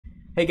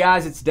Hey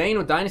guys, it's Dane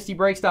with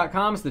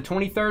DynastyBreaks.com. It's the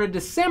 23rd of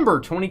December,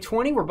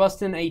 2020. We're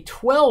busting a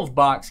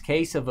 12-box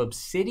case of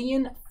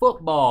Obsidian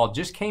football.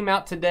 Just came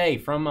out today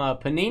from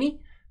Panini.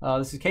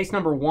 This is case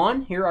number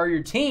 1. Here are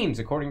your teams,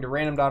 according to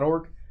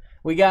random.org.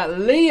 We got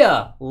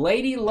Leah,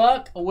 Lady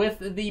Luck with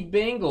the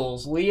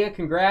Bengals. Leah,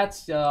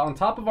 congrats. On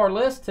top of our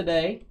list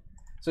today.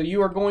 So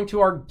you are going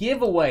to our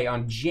giveaway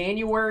on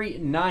January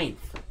 9th.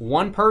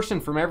 One person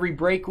from every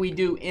break we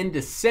do in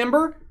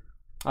December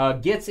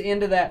gets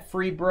into that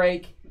free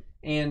break.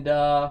 And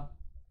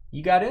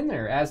you got in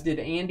there, as did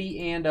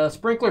Andy and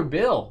Sprinkler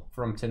Bill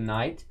from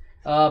tonight.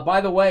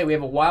 By the way, we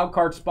have a wild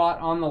card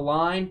spot on the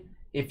line.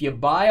 If you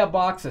buy a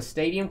box of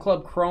Stadium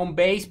Club Chrome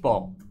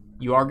Baseball,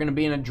 you are going to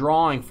be in a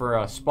drawing for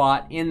a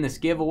spot in this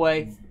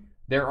giveaway.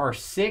 There are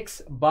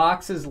 6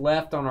 boxes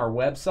left on our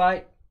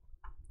website.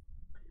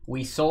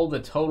 We sold a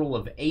total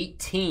of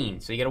 18,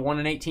 so you get a 1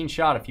 in 18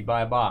 shot if you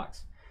buy a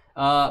box.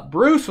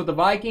 Bruce with the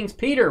Vikings,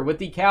 Peter with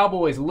the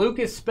Cowboys,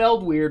 Lucas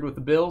spelled weird with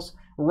the Bills,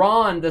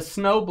 Ron, the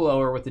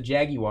snowblower with the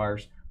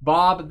Jaguars.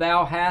 Bob,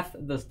 thou hath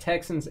the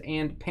Texans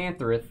and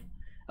Panthereth.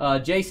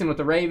 Jason with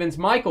the Ravens.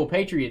 Michael,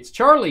 Patriots.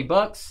 Charlie,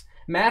 Bucks.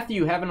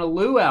 Matthew having a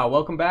luau.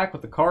 Welcome back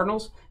with the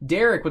Cardinals.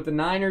 Derek with the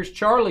Niners.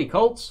 Charlie,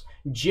 Colts.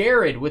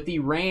 Jared with the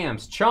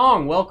Rams.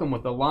 Chong, welcome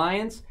with the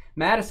Lions.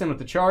 Madison with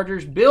the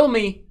Chargers. Bill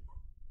me.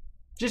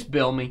 Just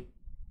bill me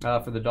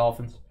for the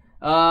Dolphins.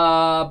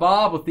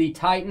 Bob with the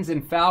Titans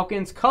and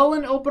Falcons.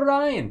 Cullen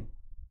O'Brien.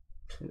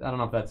 I don't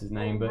know if that's his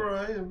name, but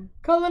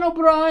Cullen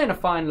O'Brien, a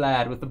fine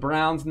lad with the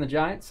Browns and the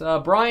Giants.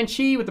 Brian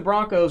Chi with the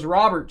Broncos.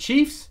 Robert,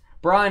 Chiefs.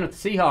 Brian with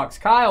the Seahawks.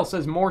 Kyle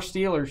says more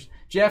Steelers.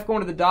 Jeff going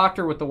to the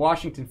doctor with the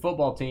Washington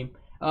football team.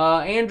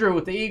 Andrew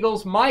with the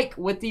Eagles. Mike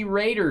with the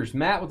Raiders.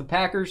 Matt with the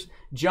Packers.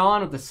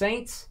 John with the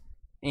Saints.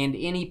 And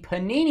any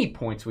Panini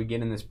points we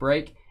get in this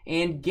break.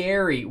 And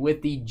Gary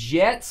with the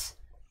Jets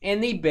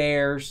and the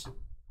Bears.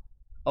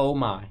 Oh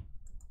my.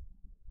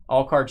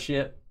 All card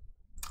ship.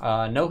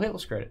 No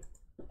hitless credit.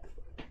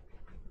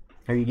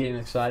 Are you getting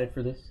excited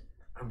for this?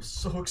 I'm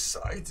so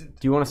excited.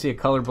 Do you want to see a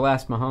Color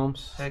Blast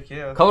Mahomes? Heck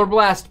yeah. Color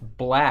Blast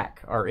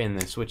Black are in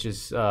this, which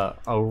is a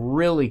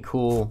really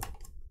cool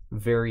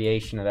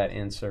variation of that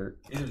insert.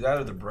 Either that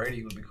or the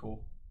Brady would be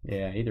cool.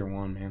 Yeah, either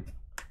one, man.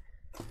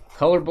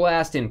 Color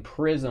Blast in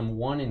Prism,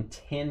 1 in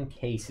 10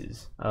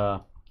 cases.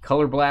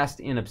 Color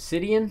Blast in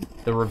Obsidian,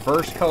 the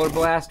reverse Color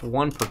Blast,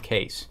 1 per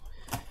case.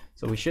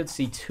 So we should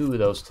see 2 of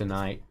those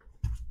tonight.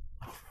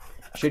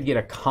 Should get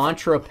a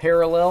contra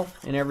parallel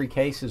in every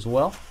case as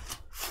well.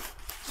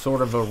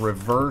 Sort of a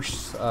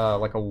reverse,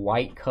 like a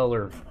white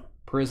color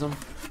prism.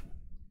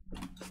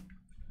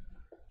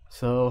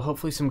 So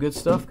hopefully some good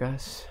stuff,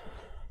 guys.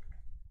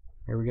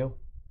 Here we go.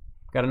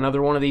 Got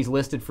another one of these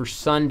listed for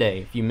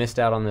Sunday if you missed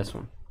out on this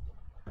one.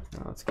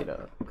 Now let's get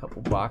a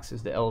couple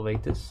boxes to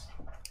elevate this.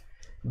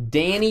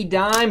 Danny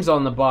Dimes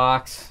on the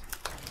box.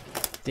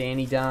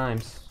 Danny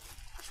Dimes.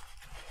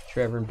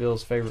 Trevor and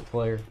Bill's favorite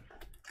player.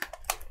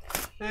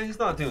 Yeah, he's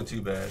not doing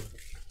too bad.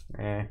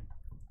 He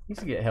needs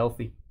to get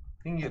healthy.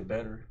 He can get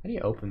better. How do you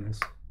open this?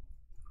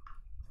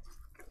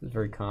 This is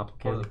very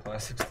complicated. Or the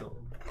plastic still.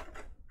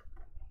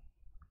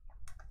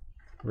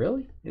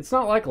 Really? It's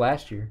not like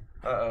last year.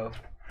 Uh-oh.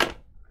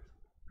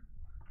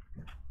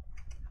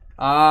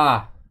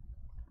 Ah.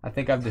 I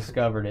think I've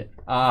discovered it.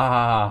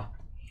 Ah.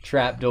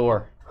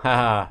 Trapdoor.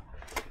 Ha.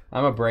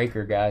 I'm a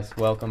breaker, guys.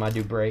 Welcome. I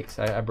do breaks.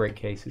 I break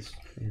cases.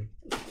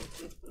 Yeah.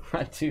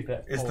 I do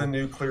that. It's the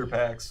new clear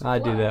packs. I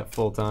do that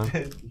full time.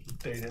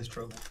 Dane has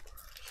trouble.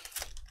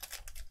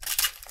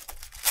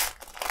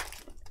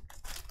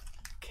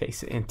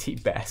 Case of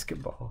antique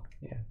basketball.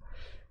 Yeah.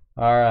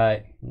 All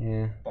right.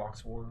 Yeah.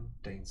 Box 1,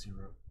 Dane 0.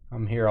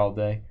 I'm here all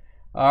day.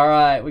 All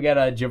right. We got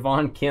a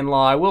Javon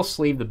Kinlaw. I will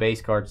sleeve the base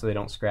card so they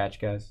don't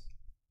scratch, guys.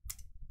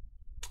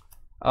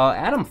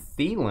 Adam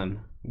Thielen,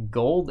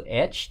 gold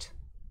etched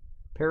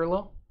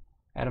parallel.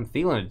 Adam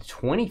Thielen at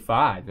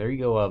 25. There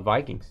you go,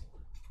 Vikings.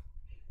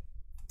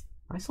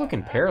 Nice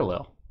looking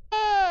parallel.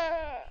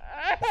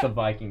 That's a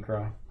Viking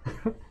cry.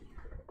 That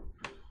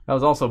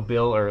was also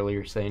Bill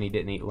earlier saying he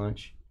didn't eat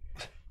lunch.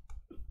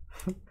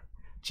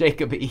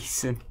 Jacob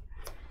Eason.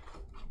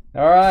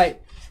 All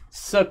right.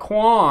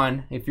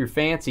 Saquon, if you're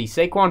fancy.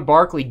 Saquon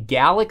Barkley,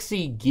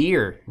 Galaxy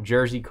Gear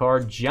jersey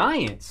card.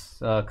 Giants.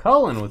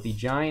 Cullen with the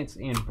Giants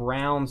and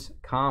Browns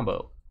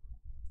combo.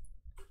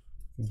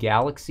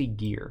 Galaxy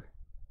Gear.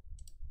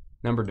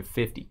 Numbered to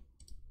 50.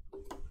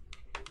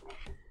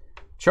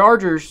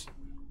 Chargers.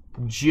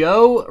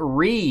 Joe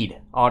Reed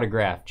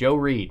autograph. Joe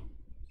Reed.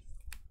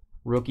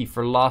 Rookie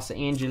for Los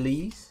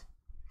Angeles.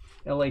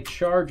 LA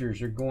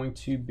Chargers are going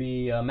to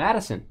be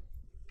Madison.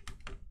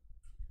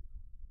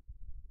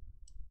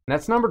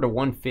 That's numbered to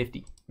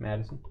 150,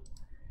 Madison.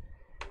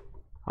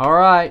 All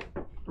right.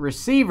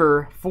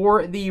 Receiver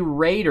for the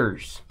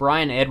Raiders.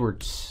 Brian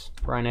Edwards.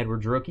 Brian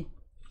Edwards rookie.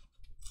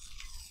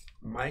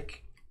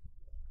 Mike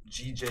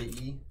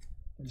GJE.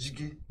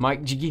 Jiggy.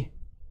 Mike Jiggy.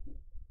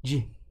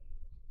 G.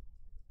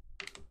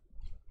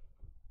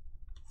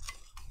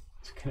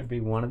 It's going to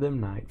be one of them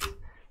nights.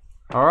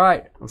 All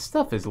right. This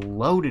stuff is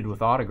loaded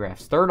with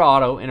autographs. Third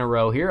auto in a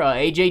row here.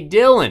 A.J.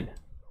 Dillon.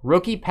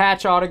 Rookie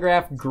patch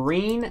autograph.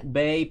 Green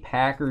Bay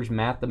Packers.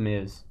 Matt the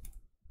Miz.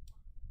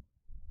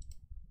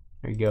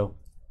 There you go.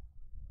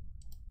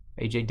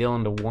 A.J.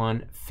 Dillon to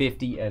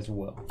 150 as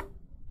well.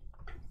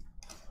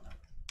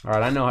 All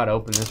right. I know how to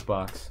open this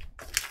box.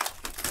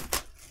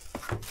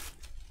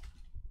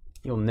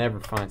 You'll never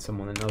find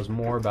someone that knows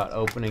more about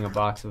opening a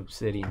box of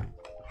Obsidian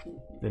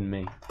than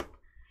me.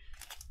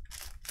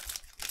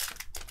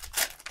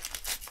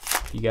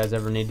 If you guys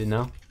ever need to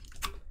know,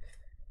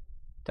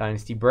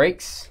 Dynasty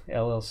Breaks,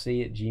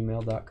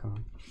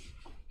 LLC@gmail.com.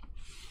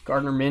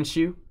 Gardner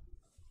Minshew.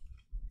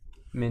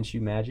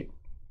 Minshew Magic.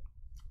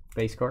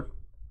 Base card.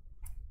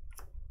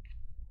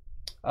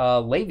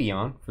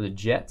 Le'Veon for the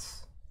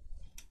Jets.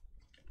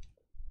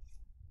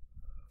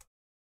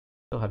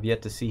 Still have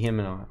yet to see him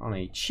on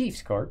a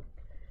Chiefs card.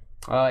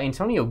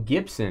 Antonio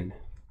Gibson.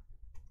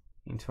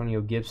 Antonio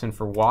Gibson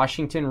for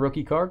Washington,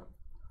 rookie card.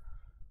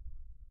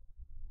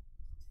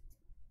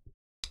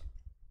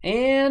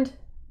 And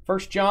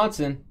First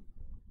Johnson.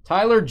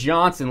 Tyler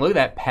Johnson. Look at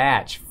that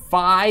patch.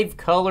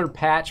 5-color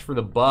patch for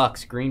the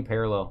Bucks. Green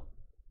parallel.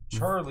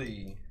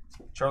 Charlie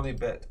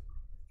Bet.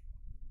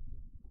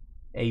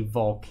 A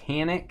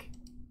volcanic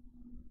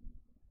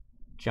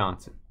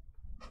Johnson.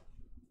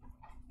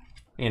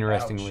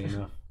 Interestingly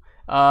enough.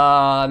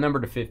 Number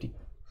to 50.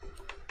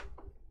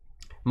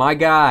 My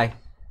guy,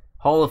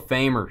 Hall of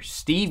Famer,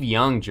 Steve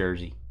Young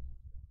jersey.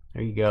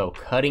 There you go.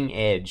 Cutting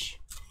edge.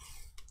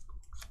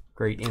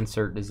 Great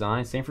insert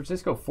design. San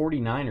Francisco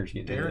 49ers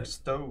get Derek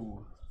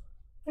Stowe.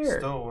 There.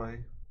 Stowaway.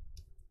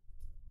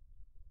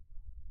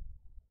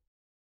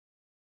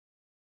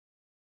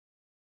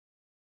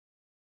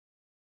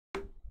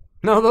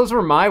 No, those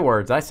were my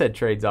words. I said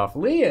trades off.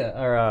 Leah,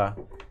 or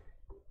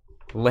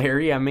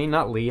Larry, I mean,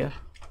 not Leah.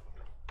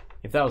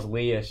 If that was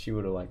Leah, she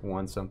would have like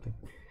won something.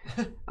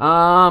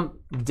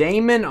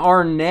 Damon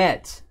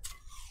Arnett.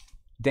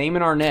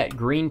 Damon Arnett,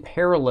 green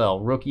parallel,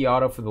 rookie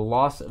auto for the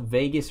Las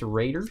Vegas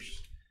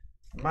Raiders.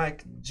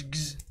 Mike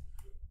Jiggs.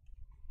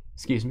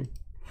 Excuse me.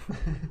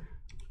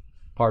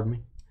 Pardon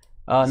me.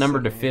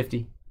 Number to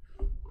 50.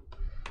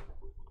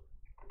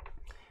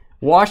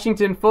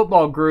 Washington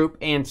Football Group,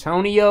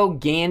 Antonio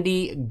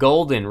Gandy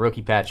Golden,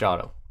 rookie patch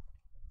auto.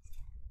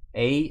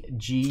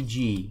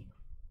 AGG.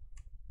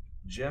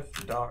 Jeff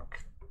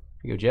Dock.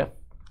 Here you go, Jeff.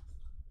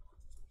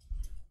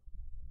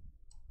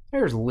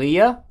 There's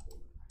Leah.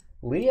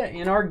 Leah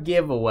in our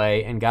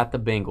giveaway and got the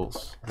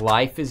Bengals.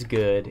 Life is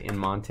good in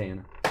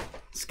Montana.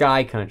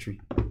 Sky Country.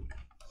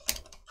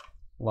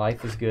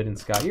 Life is good in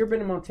Sky. You ever been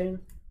to Montana?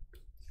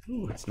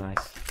 Ooh, it's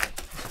nice.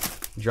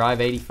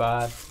 Drive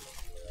 85.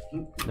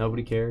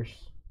 Nobody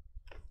cares.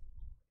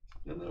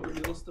 I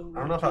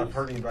don't know if I've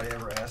heard anybody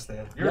ever ask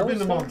that. You ever been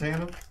to Yellowstone?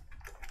 Montana?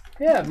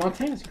 Yeah,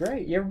 Montana's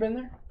great. You ever been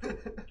there?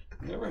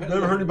 Never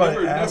heard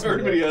anybody ask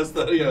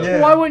that. Yeah.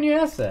 Why wouldn't you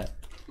ask that?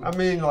 I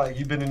mean, like,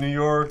 you've been to New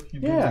York,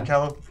 you've been Yeah. to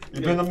California,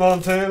 you've been to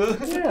Montana?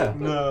 Yeah.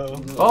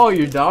 No. Oh,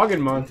 you're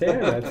dogging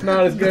Montana. It's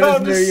not as good No, as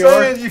I'm New just York.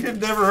 saying, you had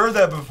never heard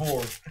that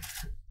before.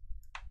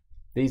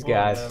 These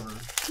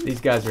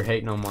guys are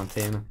hating on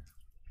Montana.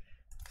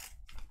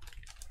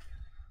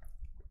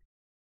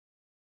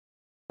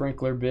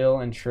 Sprinkler Bill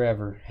and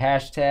Trevor.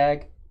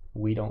 Hashtag,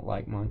 we don't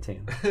like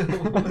Montana.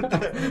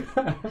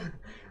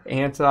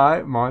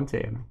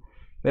 Anti-Montana.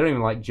 They don't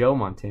even like Joe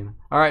Montana.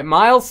 All right,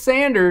 Miles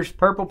Sanders,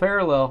 purple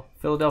parallel,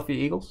 Philadelphia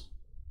Eagles.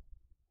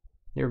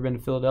 You ever been to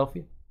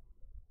Philadelphia?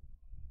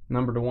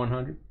 Number to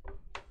 100.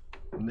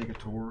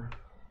 Negator.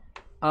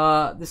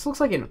 This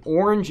looks like an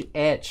orange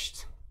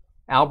etched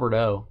Albert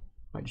O.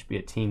 Might just be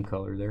a team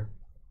color there.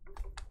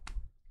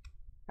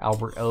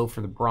 Albert O for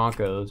the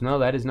Broncos. No,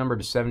 that is number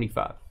to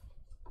 75.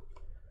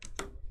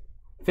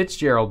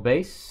 Fitzgerald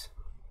base.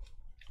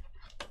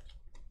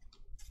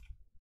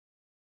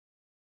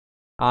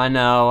 I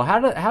know.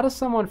 How does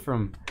someone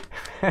from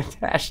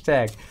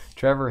hashtag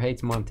Trevor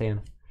hates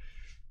Montana?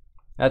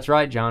 That's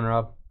right, John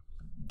Rob.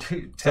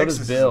 Dude, So does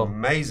Texas Bill. is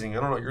amazing. I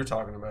don't know what you're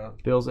talking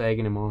about. Bill's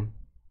egging him on.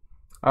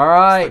 All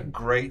right. It's a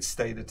great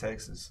state of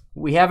Texas.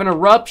 We have an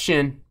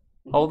eruption.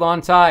 Hold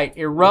on tight.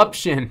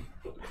 Eruption.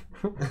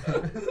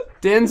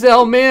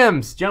 Denzel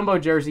Mims, jumbo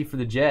jersey for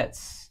the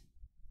Jets.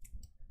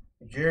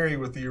 Gary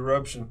with the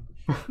eruption.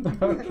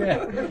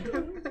 Okay.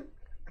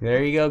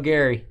 There you go,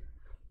 Gary.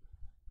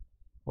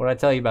 What did I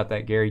tell you about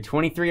that, Gary?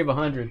 23 of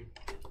 100.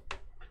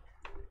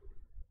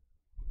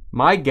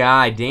 My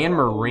guy, Dan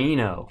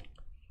Marino.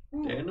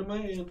 Dan the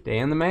man.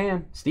 Dan the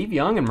man. Steve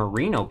Young and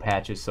Marino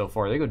patches so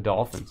far. They go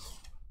Dolphins.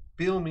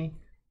 Feel me.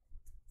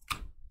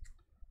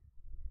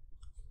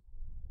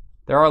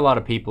 There are a lot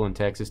of people in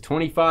Texas.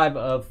 25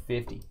 of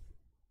 50.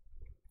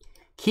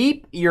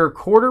 Keep your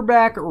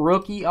quarterback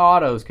rookie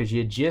autos because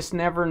you just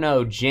never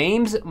know.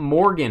 James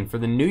Morgan for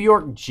the New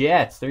York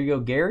Jets. There you go,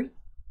 Gary.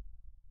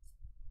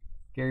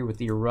 Gary with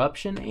the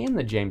eruption and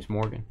the James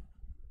Morgan.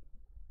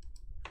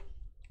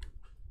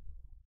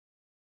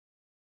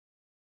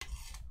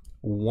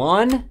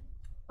 One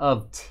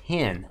of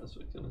 10. That's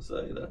what I was going to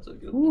say. That's a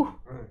good Woo. one.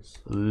 Nice.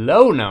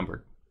 Low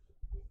numbered.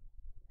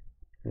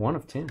 1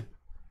 of 10.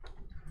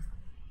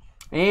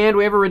 And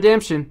we have a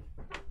redemption.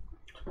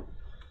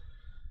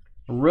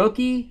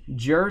 Rookie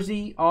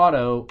jersey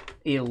auto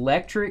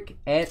electric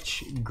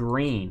etch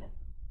green.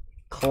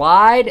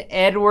 Clyde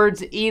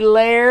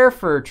Edwards-Helaire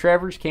for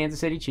Trevor's Kansas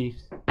City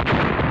Chiefs.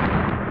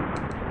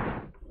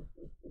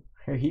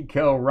 There you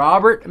go.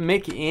 Robert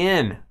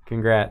McInn.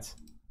 Congrats.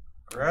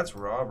 Congrats,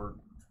 Robert.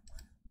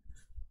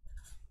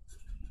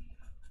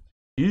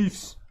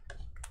 Chiefs.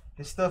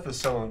 His stuff is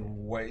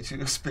selling way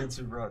too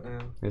expensive right now.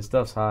 His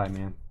stuff's high,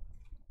 man.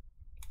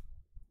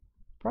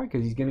 Probably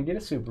because he's going to get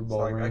a Super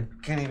Bowl ring.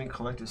 I can't even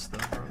collect his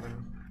stuff right now.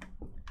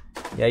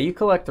 Yeah, you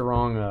collect the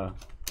wrong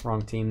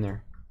team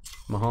there.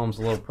 Mahomes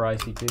a little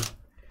pricey, too.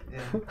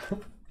 Yeah.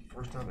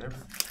 First time ever.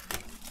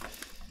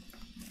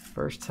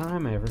 First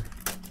time ever.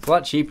 It's a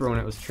lot cheaper when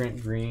it was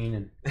Trent Green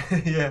and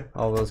yeah,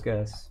 all those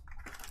guys.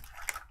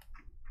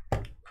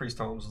 Priest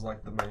Holmes is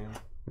like the man.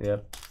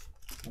 Yep.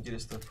 You can get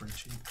his stuff pretty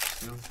cheap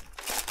still.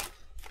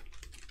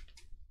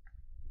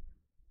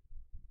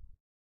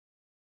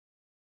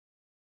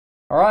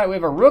 All right, we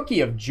have a rookie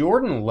of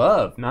Jordan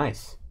Love.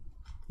 Nice.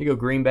 You go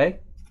Green Bay.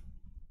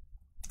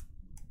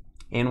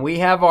 And we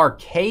have our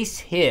case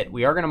hit.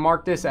 We are going to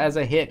mark this as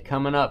a hit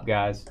coming up,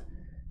 guys.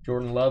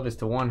 Jordan Love is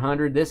to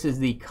 100. This is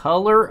the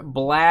Color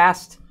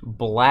Blast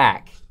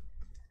Black.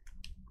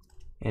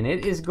 And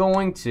it is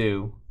going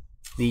to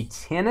the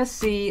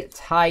Tennessee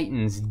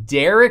Titans,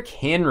 Derrick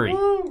Henry.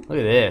 Woo! Look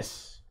at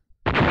this.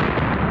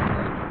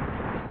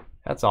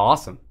 That's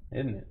awesome,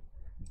 isn't it?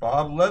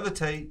 Bob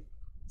Levitate.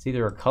 It's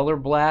either a color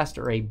blast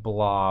or a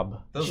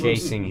blob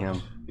chasing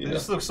him. It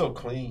just looks so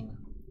clean.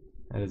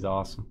 That is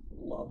awesome.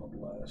 Lava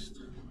blast.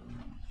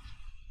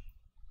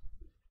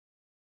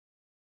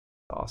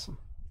 Awesome.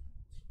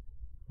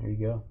 There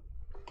you go.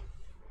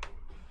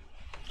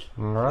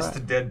 All right. It's the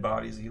dead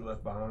bodies he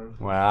left behind.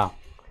 Wow.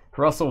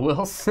 Russell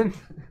Wilson.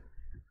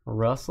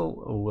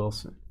 Russell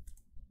Wilson.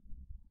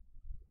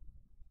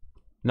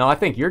 No, I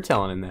think you're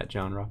telling him that,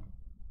 John Rob.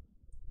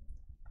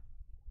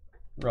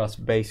 Russ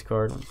base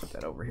card. Let me put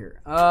that over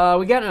here.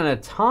 We got an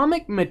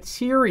atomic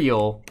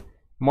material.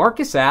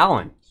 Marcus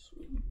Allen.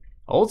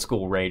 Old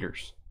school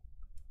Raiders.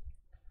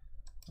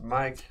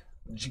 Mike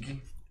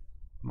Jiggy.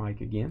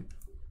 Mike again.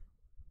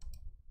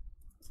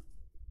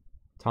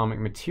 Atomic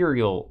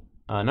material.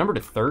 Number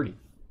to 30.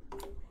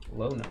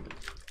 Low number.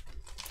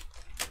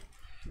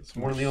 It's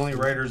one of the only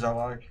Raiders I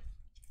like.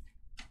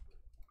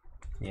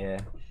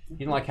 Yeah. You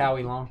didn't like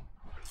Howie Long?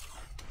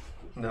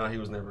 No, he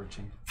was never a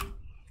Chief.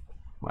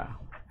 Wow.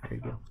 There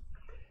you go.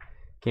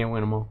 Can't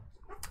win them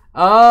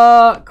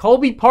all.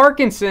 Colby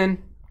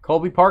Parkinson.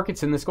 Colby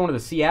Parkinson. This going to the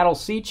Seattle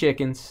Sea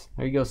Chickens.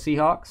 There you go,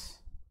 Seahawks.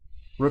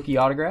 Rookie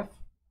autograph.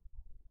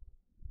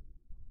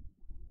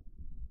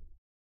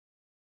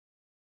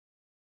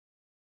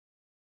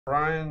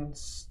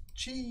 Brian's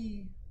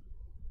Chi.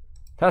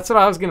 That's what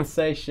I was gonna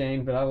say,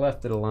 Shane, but I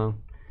left it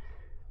alone.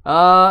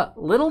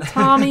 Little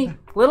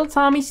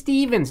Tommy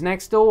Stevens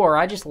next door.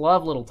 I just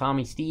love little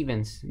Tommy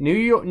Stevens.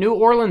 New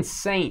Orleans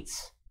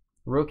Saints.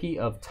 Rookie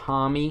of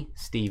Tommy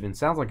Stevens.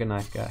 Sounds like a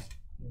nice guy.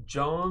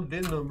 John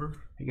VIN number.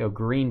 There you go,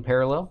 green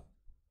parallel.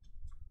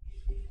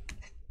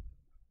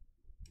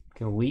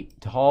 Can leap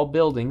tall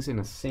buildings in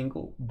a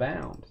single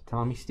bound.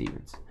 Tommy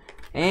Stevens.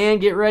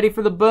 And get ready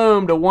for the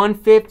boom to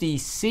 150.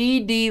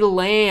 CD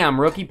Lamb.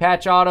 Rookie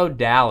patch auto,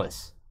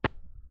 Dallas.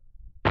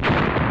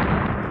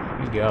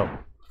 Here you go.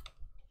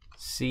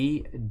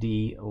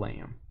 CD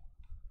Lamb.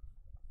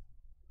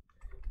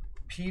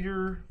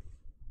 Peter.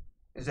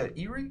 Is that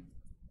Erie?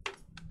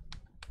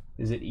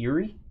 Is it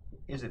Erie?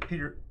 Is it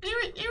Peter?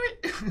 Erie.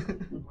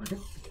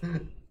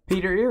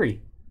 Peter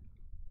Erie.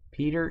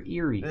 Peter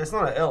Erie. It's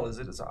not an L, is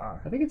it? It's an I.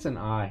 I think it's an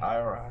I. I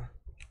or I.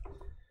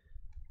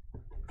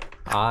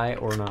 I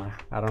or an I.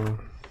 I don't know.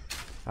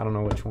 I don't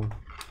know which one.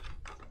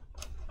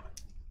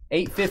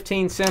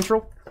 8:15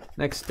 Central.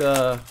 Next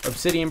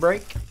Obsidian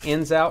break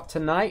ends out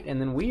tonight, and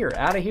then we are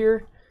out of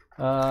here.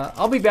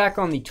 I'll be back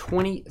on the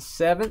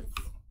 27th,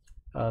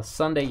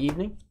 Sunday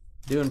evening,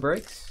 doing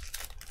breaks.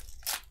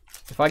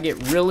 If I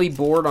get really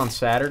bored on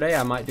Saturday,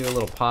 I might do a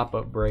little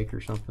pop-up break or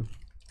something.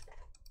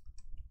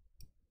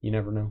 You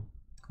never know.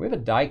 We have a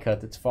die cut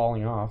that's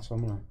falling off, so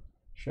I'm going to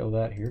show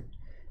that here.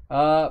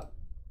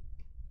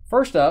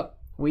 First up,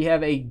 we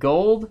have a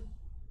gold,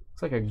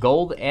 looks like a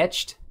gold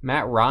etched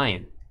Matt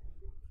Ryan.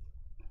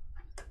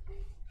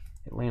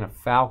 Atlanta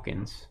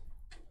Falcons.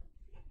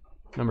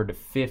 Number to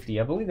 50.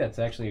 I believe that's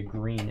actually a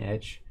green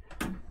etch.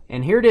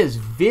 And here it is,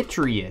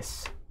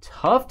 Vitreous.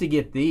 Tough to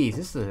get these.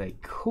 This is a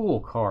cool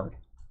card.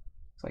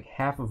 It's like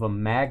half of a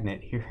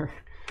magnet here.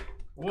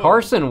 Whoa.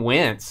 Carson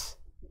Wentz.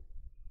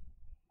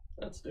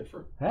 That's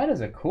different. That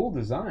is a cool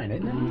design,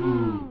 isn't it?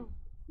 Ooh.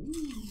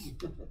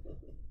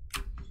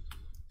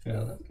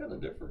 Yeah, that's kind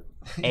of different.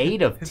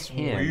 8 of 10. It's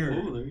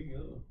weird. Oh, there you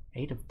go.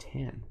 8 of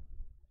 10.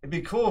 It'd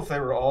be cool if they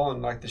were all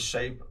in like the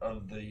shape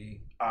of the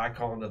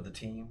icon of the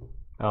team.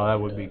 Oh,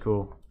 that would be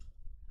cool.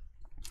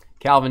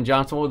 Calvin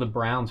Johnson, what would the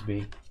Browns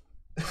be?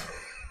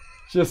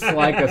 Just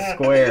like a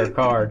square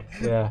card.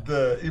 Yeah.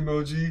 The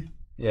emoji.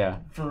 Yeah.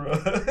 For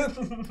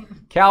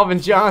Calvin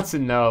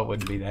Johnson. No, it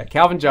wouldn't be that.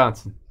 Calvin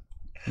Johnson.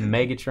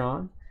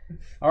 Megatron.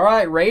 All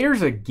right,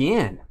 Raiders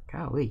again.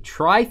 Golly.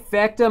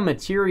 Trifecta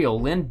material.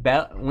 Lynn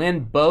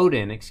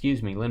Bowden.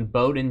 Excuse me. Lynn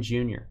Bowden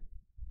Jr.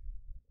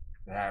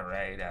 All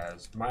right,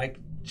 Mike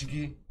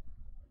Jiggy.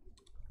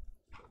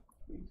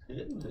 He's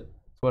hitting it.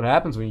 That's what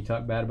happens when you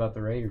talk bad about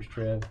the Raiders,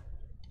 Trev.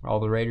 All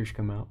the Raiders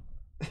come out.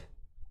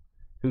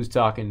 Who's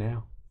talking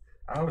now?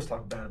 I always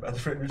talk bad about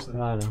the Raiders.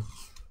 I know.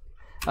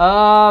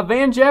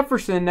 Van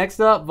Jefferson, next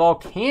up,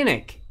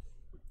 Volcanic.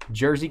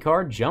 Jersey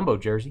card, jumbo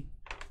jersey.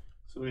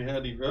 So we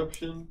had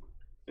Eruption,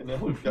 and now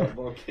we've got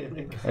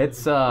Volcanic. It's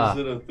Is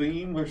it a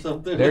theme or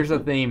something? There's a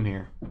theme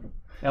here.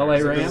 LA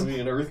Is it Rams. going to be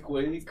an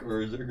earthquake,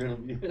 or is there going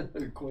to be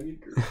a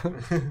quake?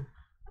 Or...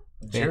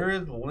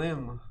 Jared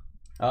Lim.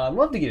 I'd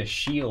love to get a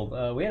shield.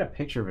 We had a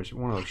picture of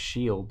one of those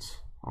shields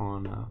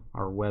on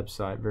our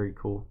website. Very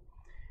cool.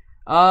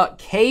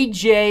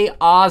 KJ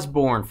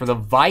Osborne for the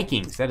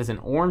Vikings. That is an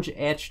orange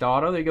etched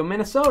auto. There you go,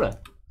 Minnesota.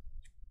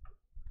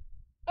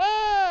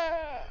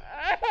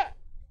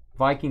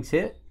 Vikings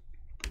hit.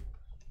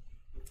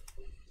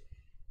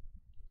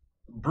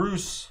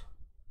 Bruce.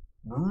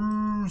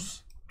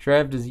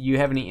 Trev, do you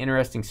have any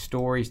interesting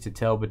stories to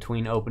tell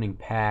between opening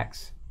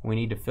packs? We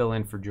need to fill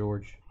in for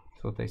George.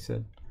 That's what they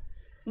said.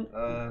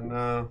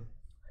 No.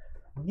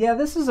 Yeah,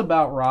 this is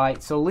about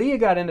right. So Leah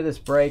got into this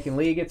break, and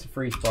Leah gets a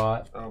free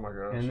spot. Oh, my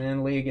gosh. And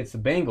then Leah gets the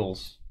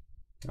Bengals,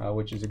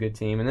 which is a good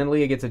team. And then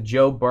Leah gets a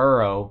Joe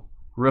Burrow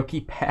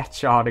rookie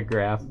patch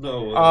autograph.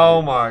 No.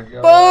 Oh, my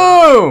God.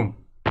 Boom!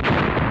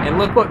 And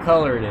look what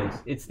color it is.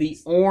 It's the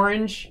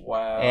orange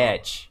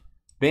etch.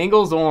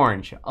 Bengals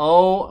orange.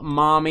 Oh,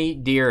 mommy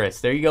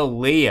dearest. There you go,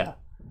 Leah.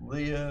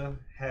 Leah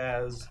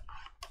has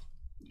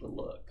the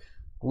luck.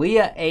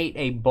 Leah ate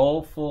a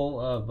bowl full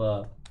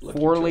of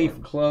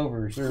four-leaf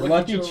clovers. Or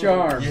Lucky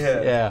Charms.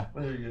 Yeah.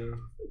 There you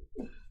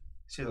go.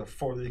 She has a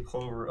four-leaf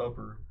clover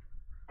upper.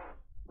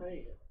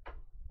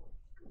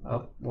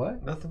 Up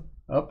what? Nothing.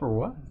 Upper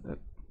what?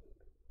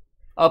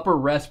 Upper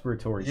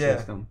respiratory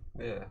system.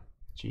 Yeah.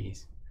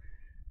 Jeez.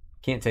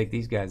 Can't take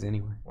these guys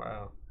anywhere.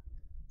 Wow.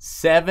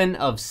 7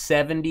 of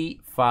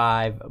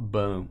 75.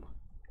 Boom.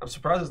 I'm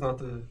surprised it's not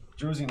the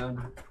jersey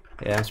number.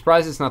 Yeah, I'm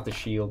surprised it's not the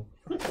shield.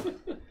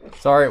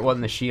 Sorry it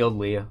wasn't the shield,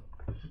 Leah.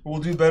 We'll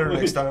do better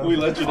next time. We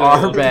let you know.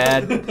 Our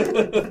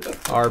bad.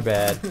 Our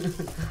bad.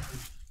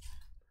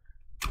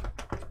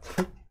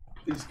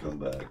 Please come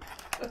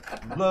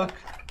back. Luck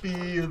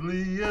be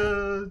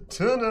Leah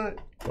tonight.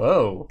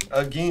 Whoa.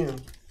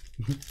 Again.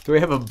 Do we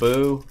have a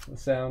boo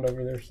sound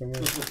over there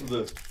somewhere?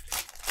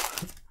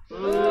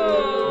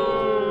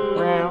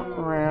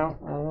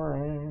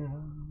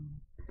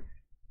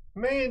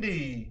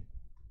 Mandy.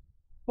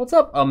 What's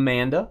up,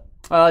 Amanda?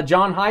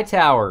 John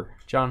Hightower.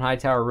 John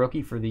Hightower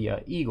rookie for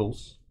the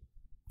Eagles.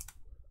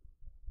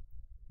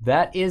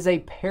 That is a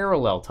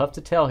parallel. Tough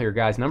to tell here,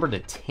 guys. Number to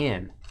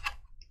 10.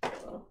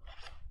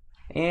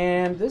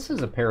 And this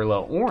is a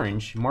parallel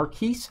orange.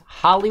 Marquise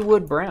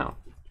Hollywood Brown.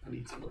 I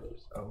need some of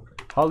those. Oh,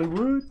 okay.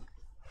 Hollywood.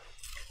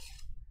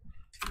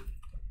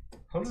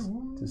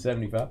 Hollywood. To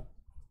 75.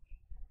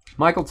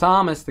 Michael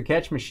Thomas, the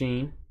catch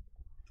machine.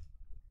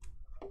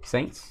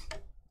 Saints.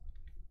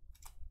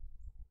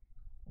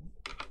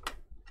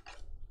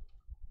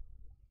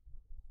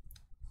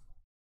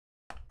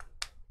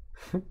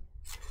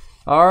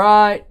 All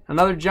right,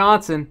 another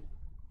Johnson.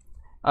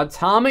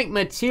 Atomic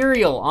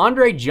Material,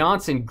 Andre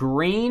Johnson,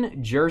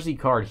 green jersey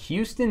card.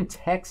 Houston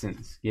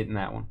Texans getting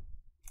that one.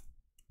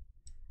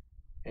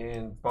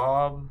 And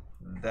Bob,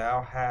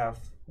 thou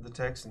hast the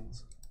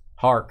Texans.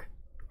 Hark.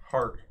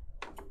 Hark.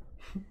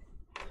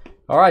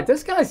 All right,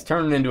 this guy's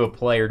turning into a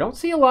player. Don't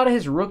see a lot of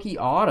his rookie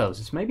autos.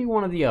 It's maybe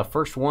one of the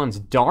first ones.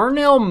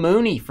 Darnell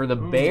Mooney for the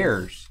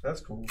Bears.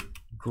 That's cool.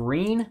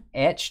 Green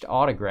etched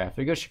autograph.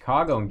 There goes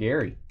Chicago and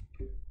Gary.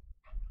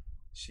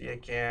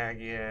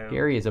 Chicago.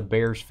 Gary is a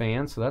Bears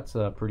fan, so that's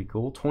pretty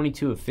cool.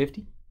 22 of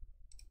 50.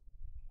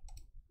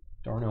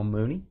 Darnell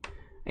Mooney.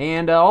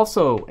 And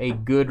also a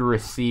good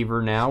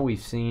receiver now.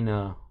 We've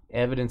seen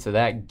evidence of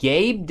that.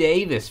 Gabe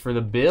Davis for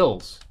the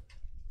Bills.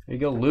 There you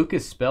go.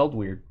 Lucas spelled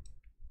weird.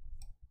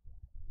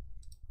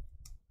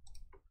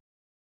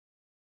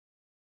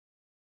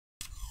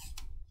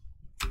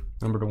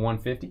 Number to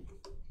 150.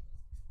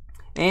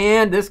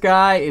 And this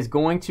guy is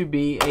going to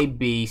be a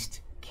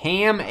beast.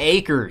 Cam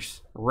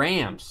Akers,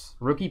 Rams,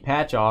 rookie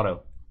patch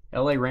auto.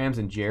 LA Rams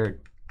and Jared.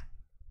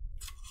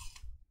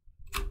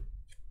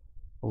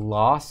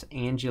 Los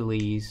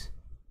Angeles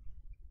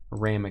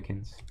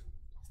Ramekins.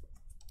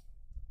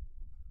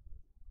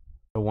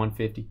 The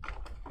 150.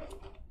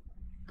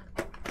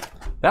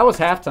 That was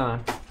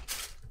halftime.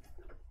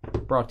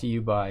 Brought to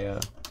you by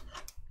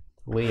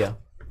Leah.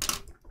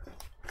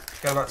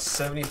 Got about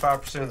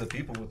 75% of the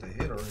people with the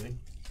hit already.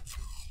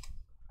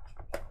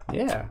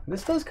 Yeah,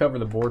 this does cover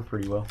the board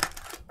pretty well.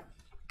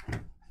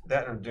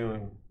 That and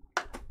doing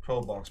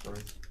 12 box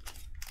breaks.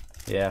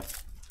 Yeah.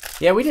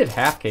 Yeah, we did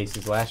half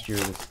cases last year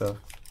of this stuff.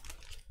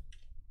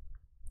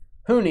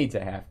 Who needs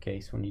a half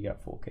case when you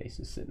got full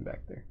cases sitting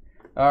back there?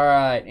 All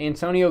right,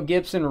 Antonio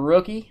Gibson,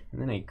 rookie.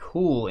 And then a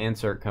cool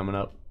insert coming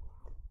up.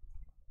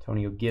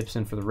 Antonio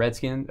Gibson for the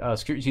Redskins.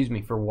 Excuse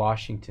me, for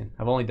Washington.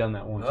 I've only done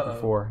that once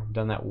before. I've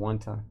done that one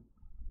time.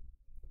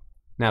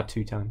 Now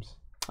 2 times.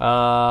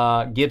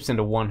 Gibson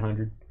to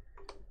 100.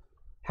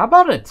 How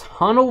about a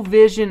tunnel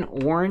vision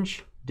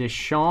orange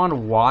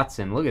Deshaun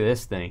Watson? Look at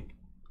this thing.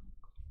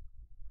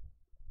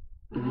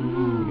 Here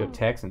you go,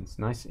 Texans.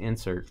 Nice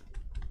insert.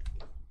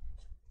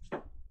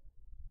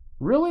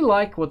 Really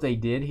like what they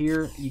did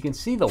here. You can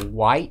see the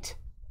white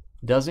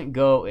doesn't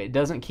go. It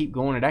doesn't keep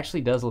going. It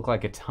actually does look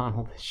like a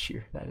tunnel this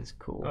year. That is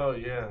cool. Oh,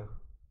 yeah.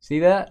 See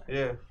that?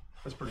 Yeah,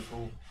 that's pretty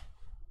cool.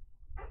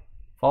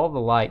 Follow the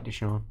light,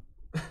 Deshaun.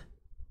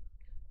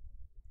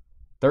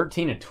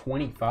 13 to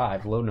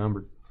 25, low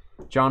number.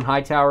 John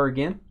Hightower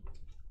again.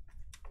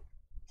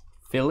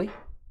 Philly.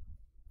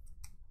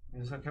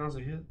 Does that count as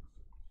a hit?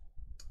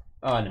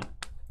 No.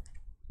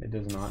 It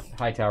does not.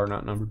 Hightower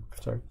not numbered.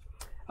 Sorry.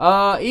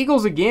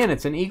 Eagles again.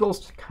 It's an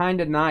Eagles kind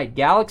of night.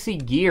 Galaxy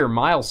Gear,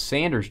 Miles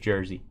Sanders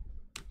jersey.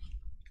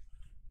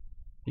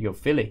 You go,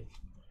 Philly.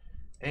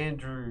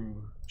 Andrew.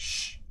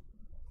 Shh.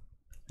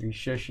 Are you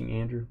shushing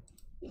Andrew?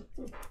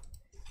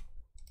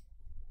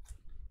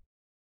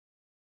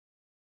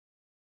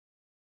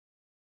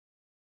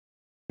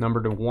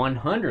 Number to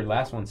 100.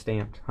 Last one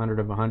stamped. 100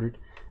 of 100.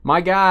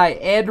 My guy,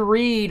 Ed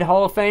Reed,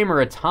 Hall of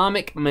Famer,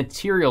 Atomic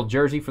Material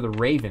jersey for the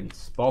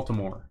Ravens,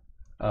 Baltimore.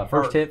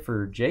 First hit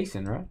for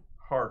Jason, right?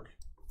 Hark.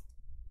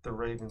 The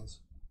Ravens.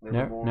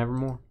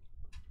 Nevermore.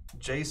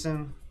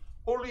 Jason.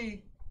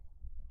 Oli.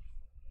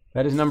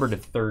 That is number to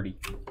 30.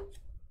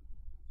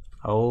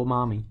 Oh,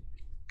 mommy.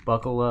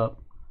 Buckle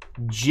up.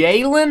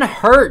 Jalen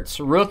Hurts,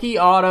 rookie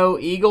auto,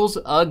 Eagles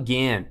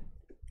again.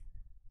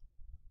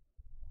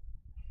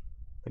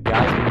 The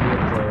guy's going to be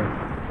a player.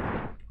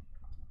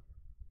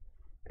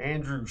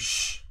 Andrew,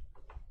 shh.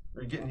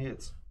 You're getting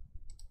hits.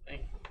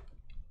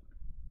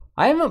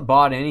 I haven't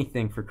bought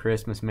anything for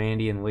Christmas,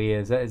 Mandy and Leah.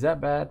 Is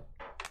that bad?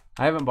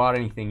 I haven't bought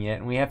anything yet,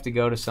 and we have to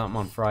go to something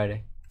on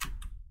Friday.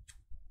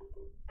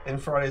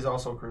 And Friday's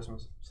also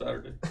Christmas.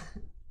 Saturday.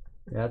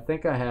 Yeah, I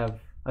think I have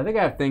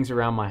things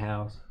around my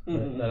house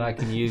that I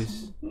can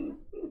use.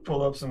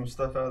 Pull up some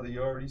stuff out of the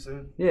yard, you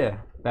said? Yeah,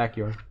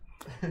 backyard.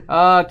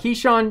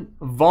 Keyshawn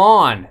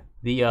Vaughn,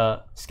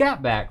 the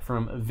scat back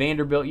from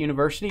Vanderbilt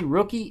University,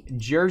 rookie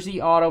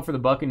jersey auto for the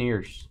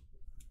Buccaneers.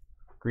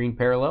 Green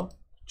parallel.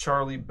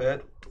 Charlie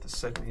Bet, the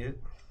second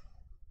hit.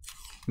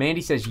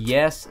 Mandy says,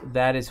 yes,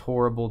 that is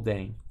horrible,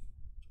 Dane.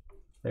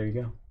 There you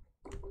go.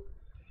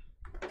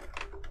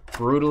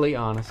 Brutally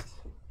honest.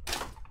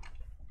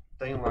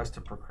 Dane likes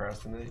to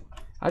procrastinate.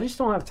 I just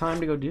don't have time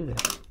to go do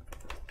that.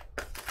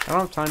 I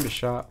don't have time to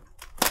shop.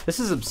 This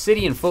is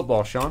Obsidian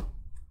football, Sean.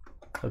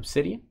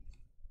 Obsidian.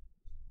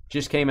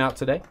 Just came out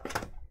today.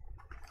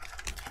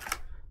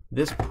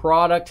 This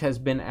product has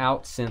been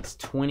out since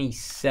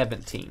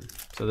 2017.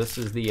 So this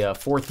is the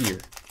 4th year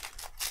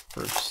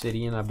for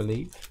Obsidian, I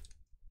believe.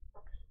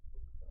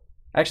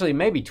 Actually,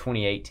 maybe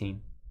 2018.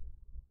 I'm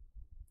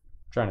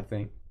trying to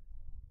think.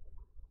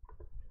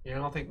 Yeah, I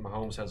don't think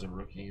Mahomes has a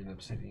rookie in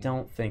Obsidian.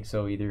 Don't think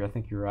so either. I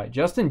think you're right.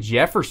 Justin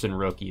Jefferson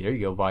rookie. There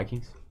you go,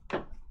 Vikings.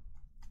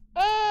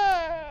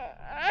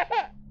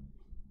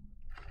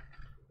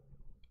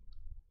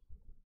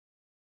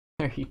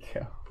 There you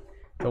go.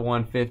 The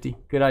 150.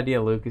 Good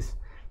idea, Lucas.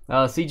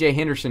 CJ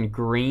Henderson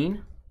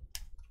green.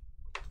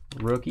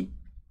 Rookie.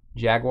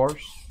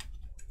 Jaguars.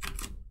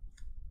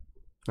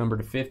 Number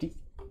to 50.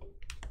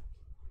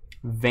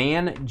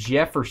 Van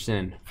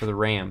Jefferson for the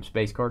Rams.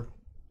 Base card.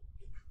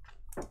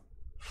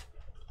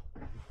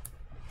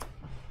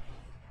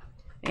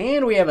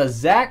 And we have a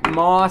Zach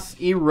Moss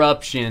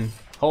eruption.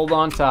 Hold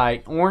on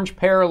tight. Orange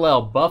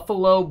parallel.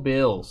 Buffalo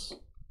Bills.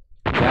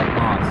 Zach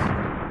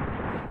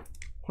Moss.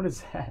 What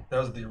is that? That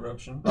was the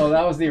eruption. Oh,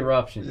 that was the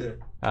eruption. Yeah.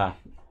 Ah.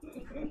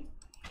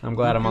 I'm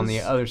glad I'm on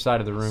the other side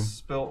of the room.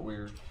 Spelt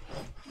weird.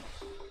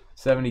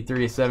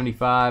 73 to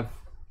 75.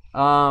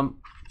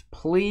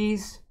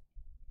 Please.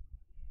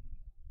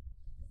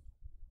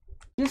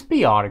 Just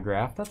be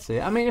autographed. That's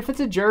it. I mean, if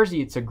it's a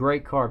jersey, it's a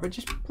great card. But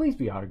just please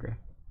be autographed.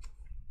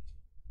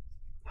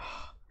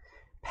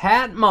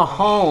 Pat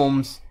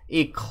Mahomes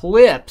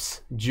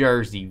Eclipse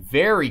jersey.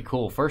 Very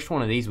cool. First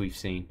one of these we've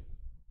seen.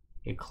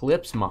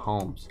 Eclipse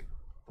Mahomes.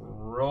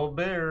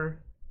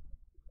 Robert.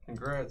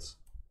 Congrats.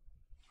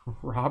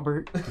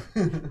 Robert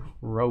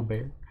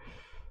Robert.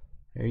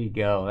 There you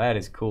go. That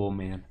is cool,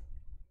 man.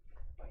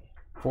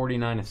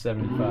 49 to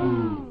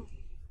 75.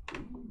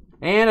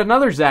 And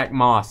another Zach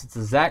Moss. It's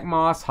a Zach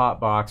Moss hot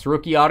box.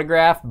 Rookie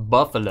autograph,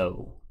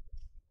 Buffalo.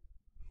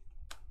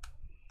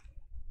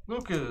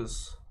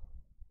 Lucas.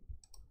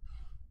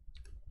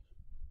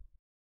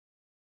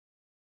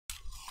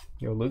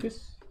 Yo,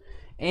 Lucas.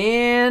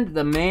 And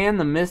the man,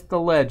 the myth, the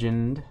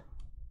legend.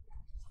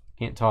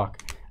 Can't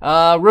talk.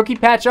 Rookie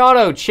patch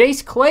auto,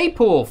 Chase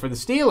Claypool for the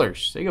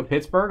Steelers. There you go,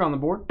 Pittsburgh on the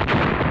board.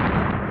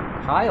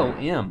 Kyle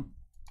M.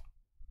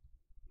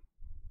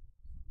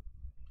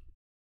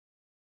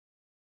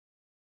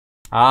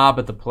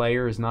 But the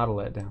player is not a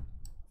letdown.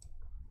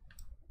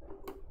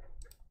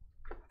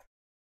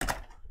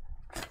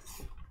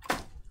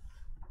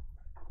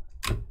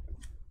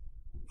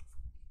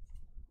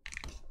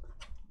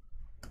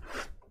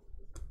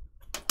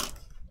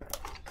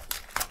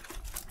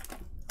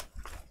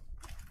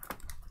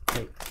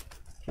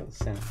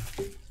 the center.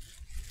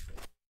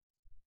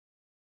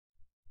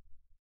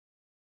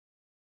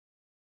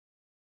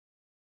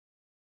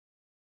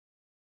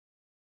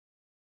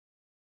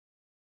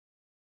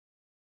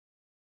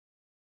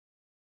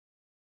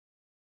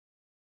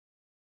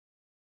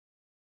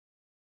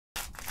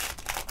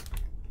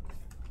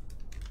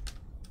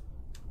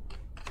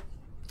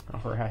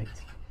 All right.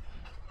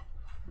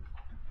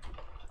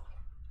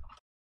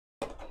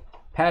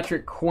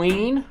 Patrick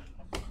Queen,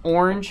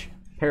 orange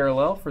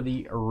parallel for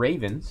the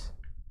Ravens.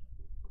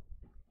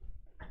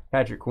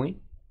 Patrick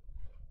Queen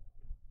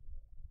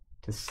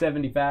to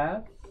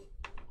 75.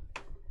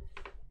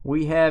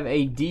 We have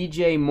a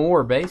DJ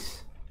Moore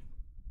base.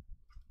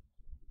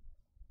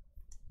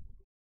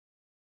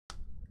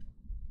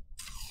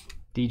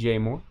 DJ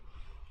Moore.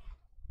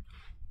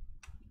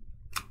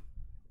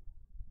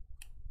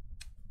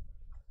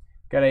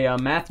 Got a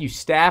Matthew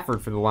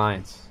Stafford for the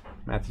Lions.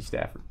 Matthew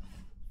Stafford.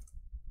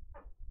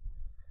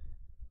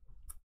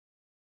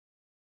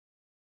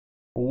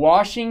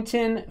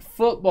 Washington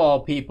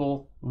football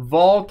people.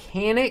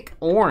 Volcanic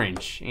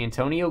Orange.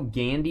 Antonio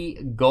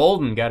Gandy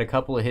Golden. Got a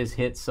couple of his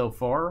hits so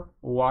far.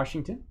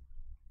 Washington.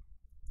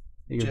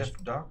 There you go,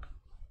 Jeff Doc.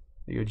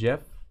 There you go, Jeff.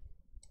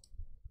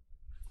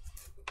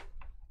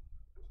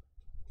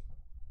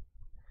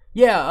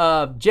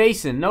 Yeah,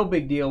 Jason, no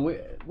big deal.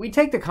 We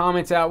take the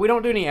comments out. We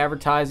don't do any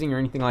advertising or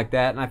anything like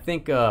that. And I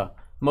think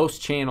most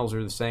channels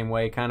are the same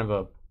way, kind of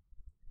a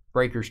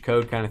breaker's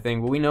code kind of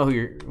thing. But we know who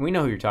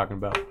you're talking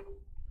about.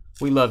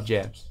 We love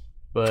jabs,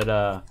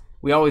 but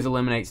we always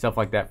eliminate stuff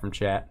like that from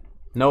chat.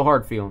 No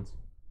hard feelings.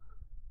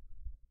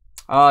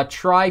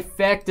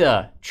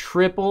 Trifecta,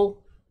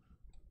 triple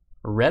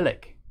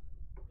relic,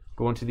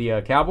 going to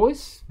the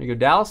Cowboys. There you go,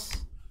 Dallas.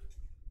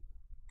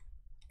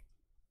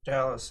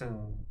 Dallas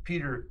and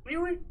Peter.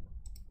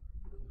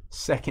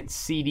 Second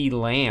CD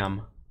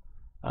Lamb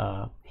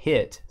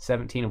hit,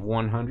 17 of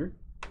 100.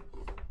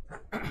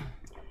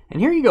 And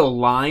here you go,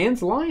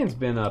 Lions. Lions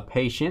been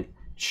patient.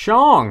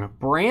 Chong,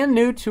 brand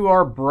new to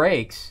our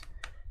breaks.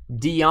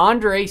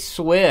 DeAndre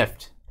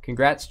Swift.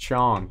 Congrats,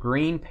 Chong.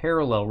 Green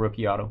parallel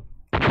rookie auto.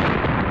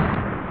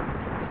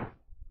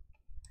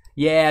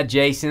 Yeah,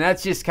 Jason,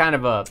 that's just kind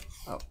of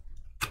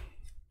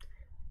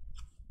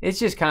it's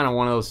just kind of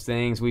one of those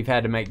things we've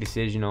had to make a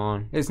decision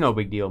on. It's no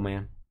big deal,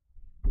 man.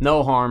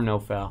 No harm, no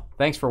foul.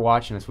 Thanks for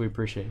watching us. We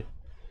appreciate it.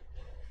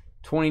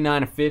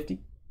 29 of 50.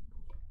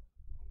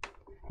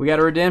 We got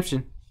a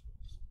redemption.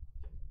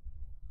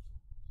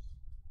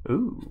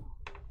 Ooh.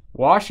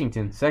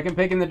 Washington, second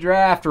pick in the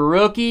draft.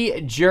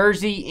 Rookie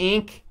jersey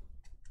ink.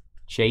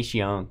 Chase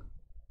Young.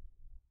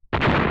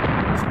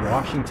 It's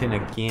Washington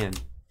again.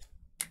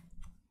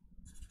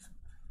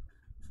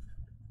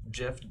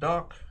 Jeff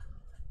Doc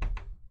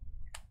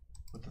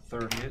with the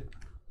third hit.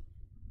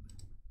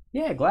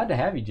 Yeah, glad to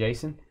have you,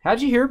 Jason.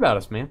 How'd you hear about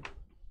us, man?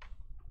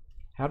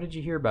 How did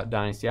you hear about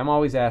Dynasty? I'm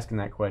always asking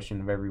that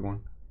question of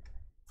everyone.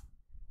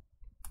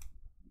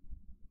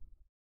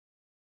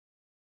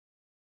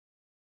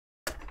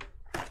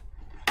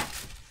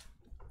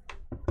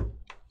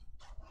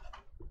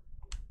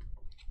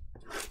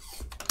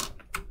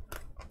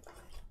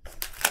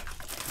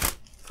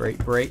 Great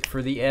break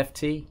for the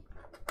FT.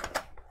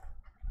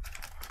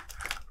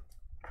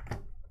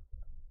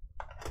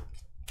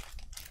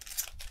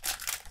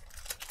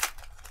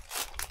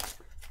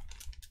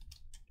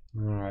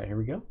 All right, here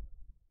we go.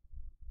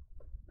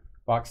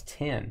 Box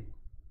 10.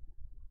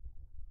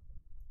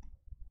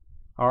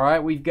 All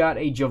right, we've got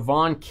a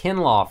Javon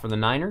Kinlaw for the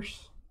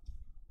Niners.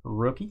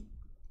 Rookie.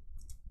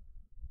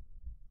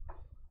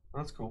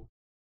 That's cool.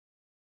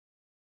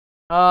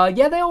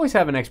 Yeah, they always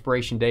have an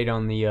expiration date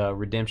on the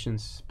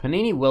redemptions.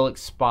 Panini will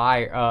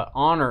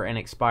honor an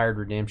expired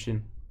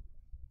redemption.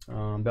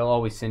 They'll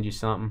always send you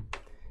something.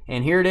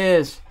 And here it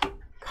is,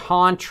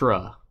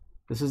 Contra.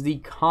 This is the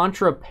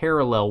Contra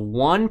parallel,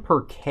 one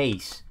per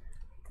case.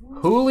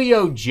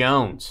 Julio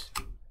Jones.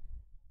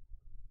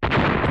 Sort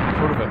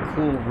of a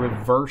cool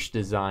reverse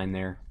design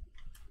there.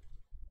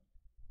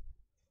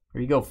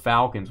 There you go,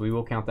 Falcons. We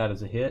will count that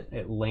as a hit.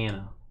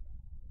 Atlanta.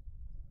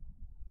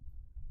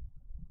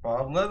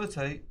 Bob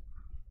Levitate.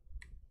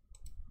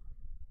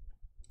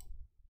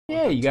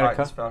 Yeah, you got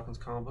Titans Falcons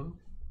combo.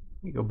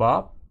 Here you go,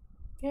 Bob.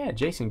 Yeah,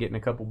 Jason getting a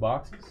couple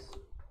boxes.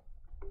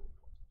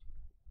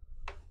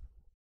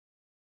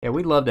 Yeah,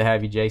 we'd love to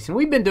have you, Jason.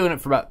 We've been doing it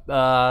for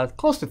about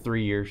close to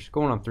 3 years.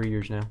 Going on 3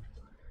 years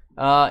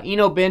now.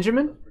 Eno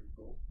Benjamin,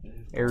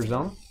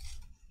 Arizona.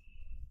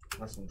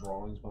 That's some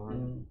drawings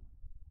behind.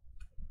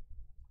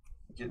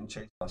 Getting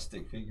chased by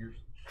stick figures.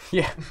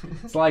 Yeah,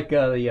 it's like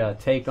the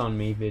Take On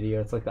Me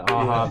video. It's like the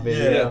AHA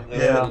video.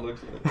 Yeah.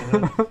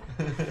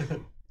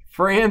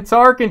 Fran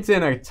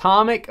Tarkenton,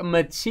 Atomic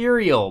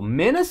Material,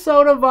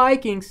 Minnesota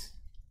Vikings.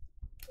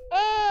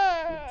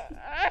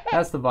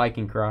 That's the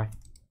Viking cry.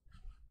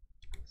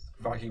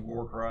 Viking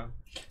war cry.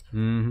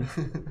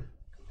 Mm-hmm.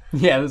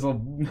 Yeah,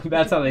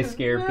 that's how they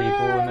scare people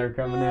when they're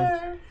coming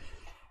in.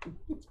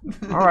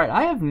 All right,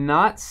 I have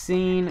not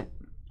seen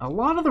A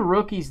lot of the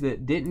rookies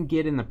that didn't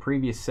get in the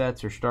previous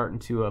sets are starting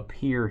to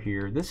appear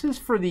here. This is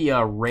for the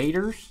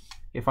Raiders.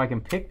 If I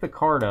can pick the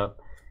card up.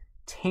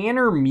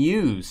 Tanner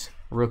Muse,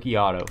 rookie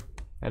auto.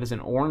 That is an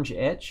orange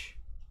etch.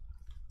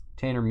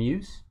 Tanner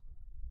Muse.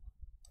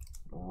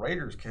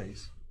 Raiders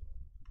case.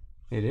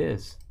 It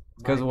is.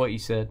 Because of what you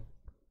said.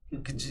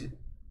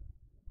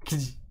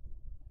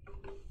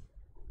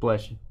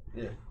 Bless you.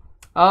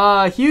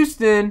 Yeah.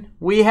 Houston,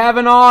 we have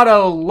an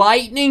auto.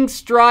 Lightning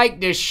Strike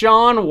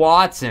Deshaun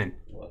Watson.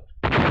 What?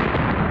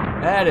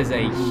 That is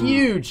a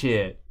huge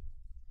hit.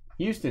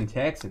 Houston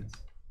Texans.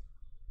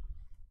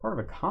 Part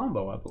of a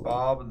combo, I believe.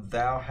 Bob,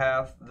 thou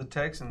hath the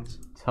Texans.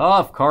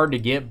 Tough card to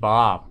get,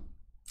 Bob.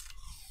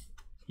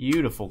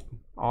 Beautiful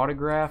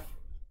autograph.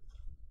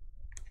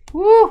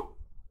 Woo!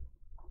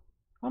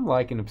 I'm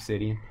liking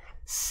Obsidian.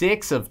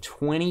 6 of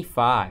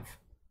 25.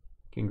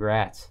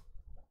 Congrats.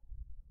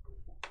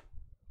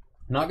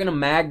 I'm not going to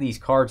mag these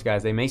cards,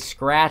 guys. They may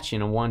scratch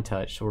in a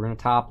one-touch, so we're going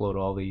to top-load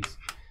all these.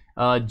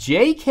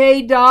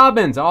 J.K.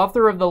 Dobbins,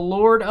 author of the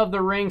Lord of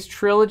the Rings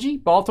trilogy.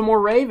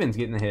 Baltimore Ravens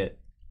getting the hit.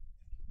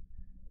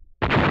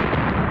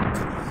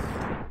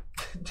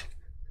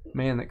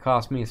 Man, that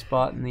cost me a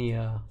spot in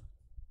the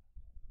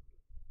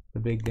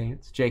big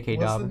dance. J.K.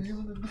 Dobbins.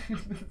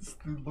 It's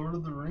the Lord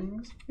of the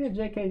Rings? Yeah,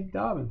 J.K.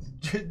 Dobbins.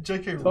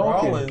 J.K. Tolkien.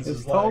 Rollins It's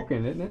is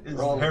Tolkien, like, isn't it?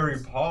 It's Harry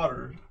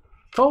Potter.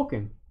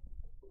 Tolkien.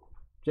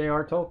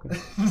 J.R. Tolkien.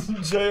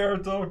 J.R.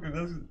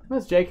 Tolkien.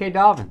 That's J.K.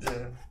 Dobbins.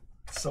 Yeah.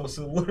 So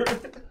similar.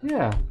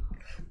 Yeah.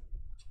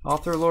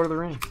 Author of Lord of the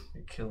Rings.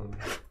 You're killing me.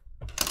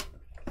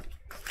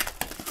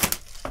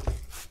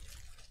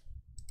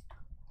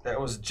 That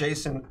was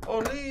Jason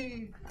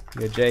Oli.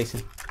 Yeah,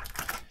 Jason.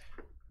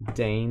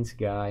 Dane's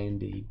guy,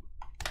 indeed.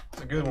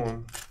 It's a good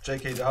one.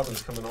 J.K.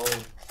 Dobbins coming on.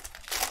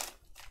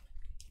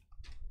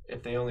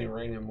 If they only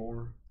rain him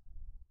more.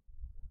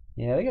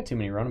 Yeah, they got too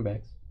many running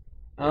backs.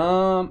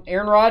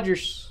 Aaron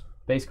Rodgers.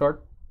 Base card.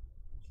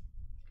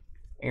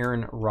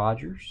 Aaron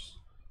Rodgers.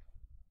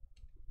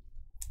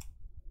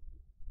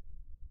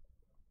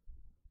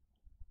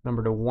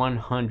 Number to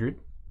 100.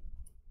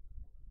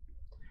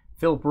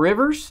 Phillip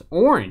Rivers,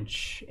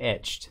 orange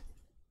etched.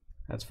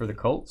 That's for the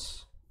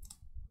Colts.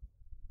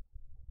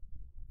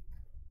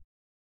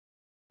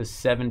 To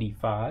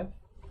 75.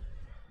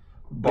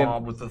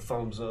 Bob with the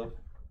thumbs up.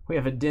 We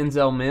have a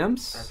Denzel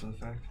Mims. After the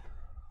fact.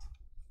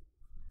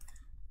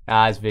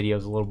 His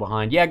video's a little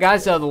behind. Yeah,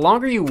 guys, the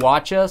longer you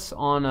watch us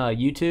on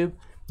YouTube,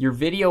 your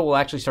video will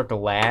actually start to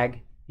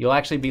lag. You'll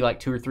actually be like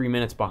 2 or 3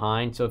 minutes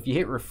behind. So if you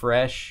hit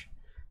refresh,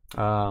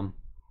 it'll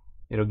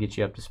get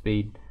you up to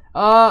speed.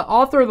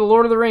 Author of the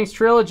Lord of the Rings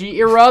trilogy,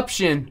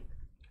 Eruption.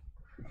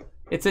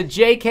 It's a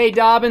J.K.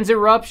 Dobbins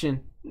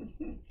Eruption.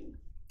 We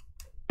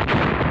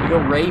go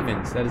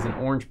Ravens. That is an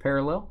orange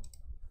parallel.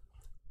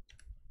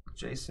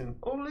 Jason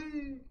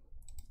Oli.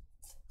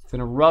 It's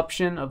an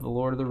Eruption of the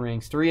Lord of the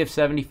Rings. 3 of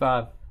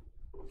 75.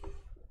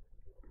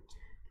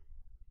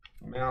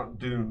 Mount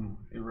Doom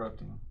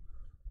erupting.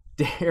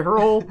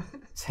 Darryl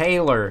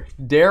Taylor,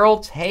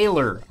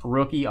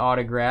 rookie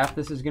autograph.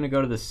 This is going to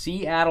go to the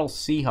Seattle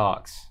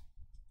Seahawks.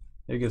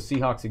 There you go,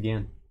 Seahawks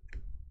again.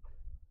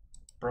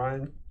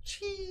 Brian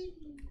Chee.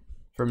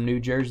 From New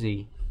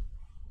Jersey.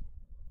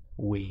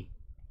 Wee.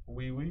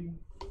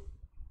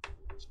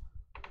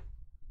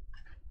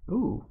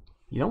 Ooh,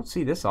 you don't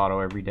see this auto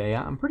every day.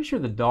 I'm pretty sure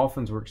the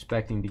Dolphins were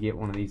expecting to get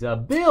one of these.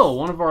 Bill,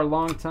 one of our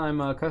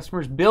longtime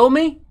customers. Bill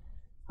me?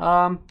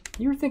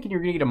 You were thinking you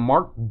were going to get a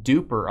Mark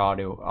Duper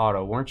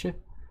auto, weren't you?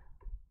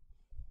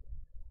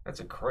 That's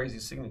a crazy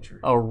signature.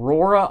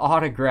 Aurora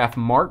autograph,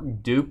 Mark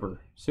Duper.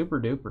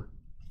 Super duper.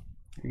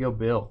 Here you go,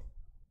 Bill.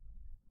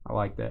 I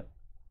like that.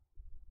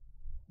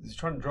 Is he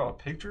trying to draw a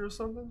picture or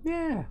something?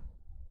 Yeah.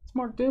 It's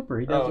Mark Duper.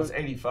 He does it's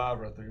 85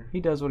 right there.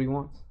 He does what he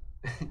wants.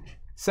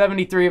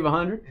 73 of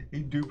 100.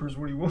 He dupers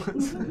what he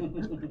wants.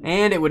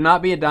 And it would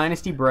not be a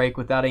Dynasty break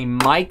without a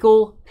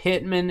Michael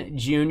Pittman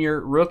Jr.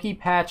 rookie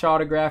patch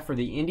autograph for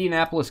the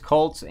Indianapolis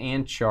Colts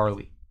and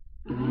Charlie.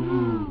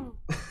 Gotta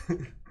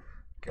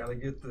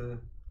get the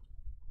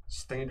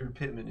standard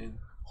Pittman in.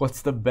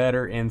 What's the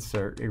better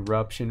insert,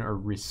 Eruption or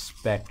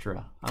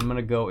Respectra? I'm going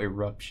to go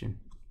Eruption.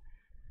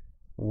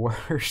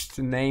 Worst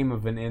name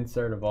of an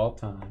insert of all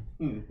time.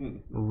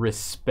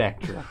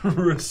 Respectra.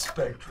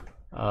 Respectra.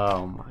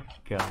 Oh my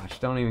gosh.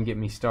 Don't even get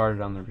me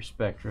started on the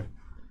Respectra.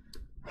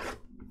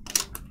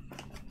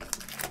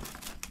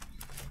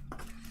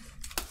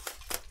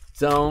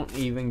 Don't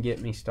even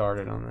get me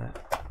started on that.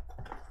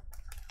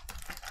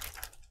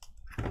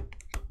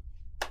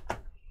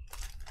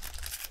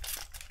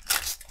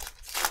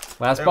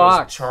 Last that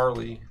box. Was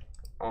Charlie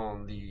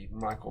on the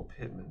Michael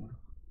Pittman.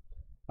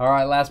 All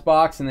right, last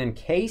box, and then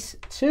case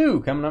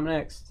 2 coming up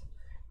next.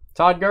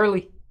 Todd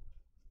Gurley.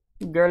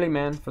 Gurley,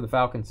 man, for the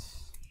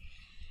Falcons.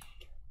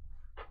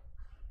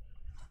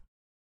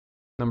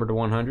 Number to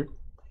 100.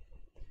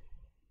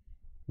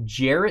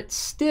 Jarrett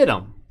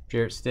Stidham.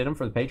 Jarrett Stidham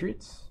for the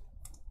Patriots.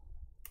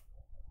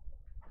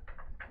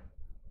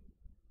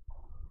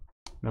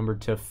 Number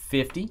to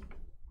 50.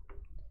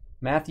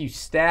 Matthew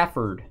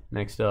Stafford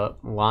next up.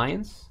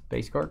 Lions,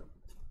 base card.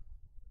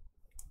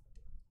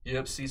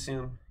 Yep,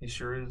 CSM. He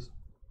sure is.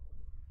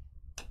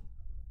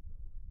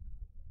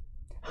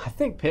 I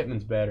think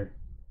Pittman's better.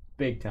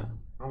 Big time.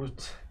 We're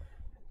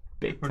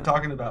Big time.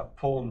 talking about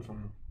pulling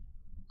from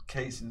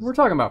cases. We're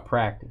talking about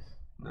practice.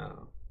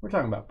 No. We're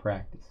talking about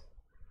practice.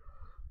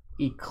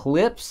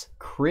 Eclipse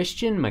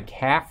Christian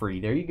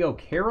McCaffrey. There you go.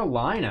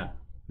 Carolina.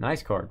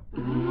 Nice card.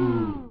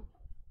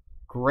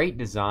 Great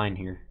design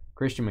here.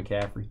 Christian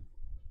McCaffrey.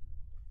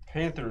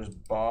 Panthers,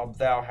 Bob.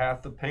 Thou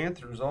hath the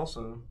Panthers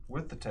also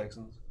with the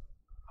Texans.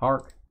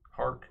 Hark.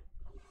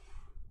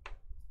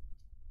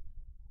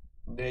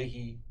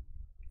 Nahi.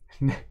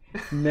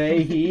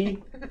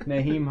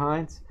 Naheem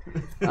Hines.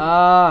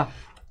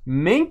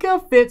 Minka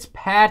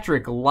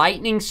Fitzpatrick,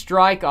 Lightning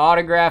Strike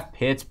autograph,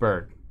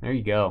 Pittsburgh. There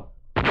you go.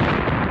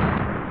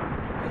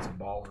 That's a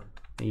baller.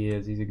 He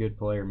is. He's a good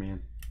player,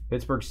 man.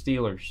 Pittsburgh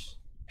Steelers.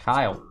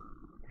 Kyle.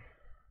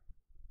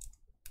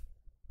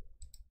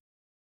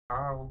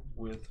 Kyle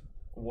with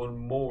one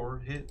more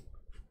hit.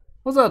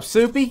 What's up,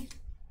 Soupy?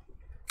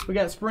 We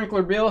got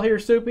Sprinkler Bill here,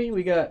 Soupy.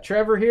 We got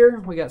Trevor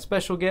here. We got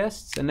special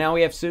guests. And now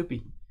we have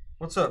Soupy.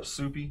 What's up,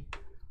 Soupy?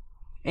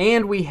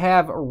 And we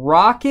have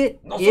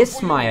Rocket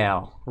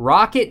Ismail.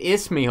 Rocket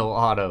Ismail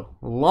auto.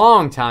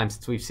 Long time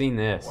since we've seen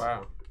this.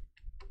 Wow.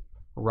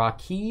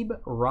 Rakib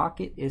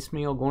Rocket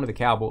Ismail going to the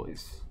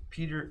Cowboys.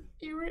 Peter.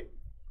 There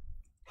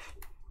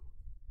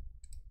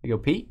you go,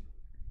 Pete.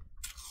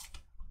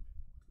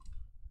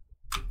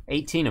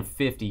 18 of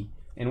 50.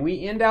 And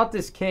we end out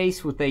this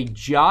case with a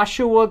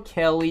Joshua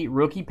Kelly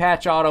rookie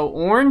patch auto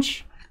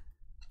orange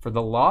for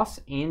the Los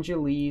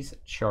Angeles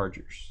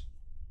Chargers.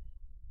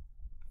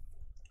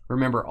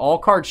 Remember, all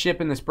cards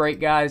ship in this break,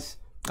 guys.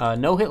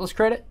 No hitless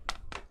credit.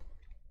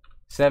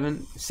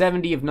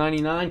 70 of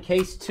 99.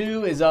 Case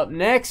 2 is up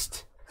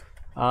next.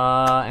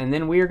 And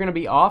then we are going to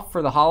be off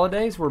for the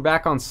holidays. We're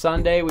back on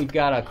Sunday. We've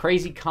got a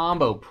crazy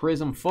combo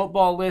Prism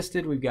football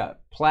listed. We've got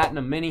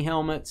Platinum mini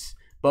helmets,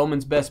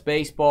 Bowman's Best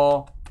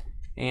Baseball,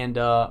 and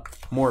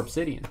more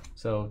Obsidian.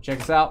 So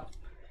check us out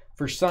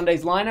for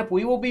Sunday's lineup.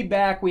 We will be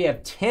back. We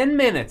have 10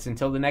 minutes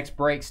until the next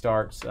break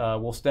starts.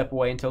 We'll step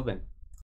away until then.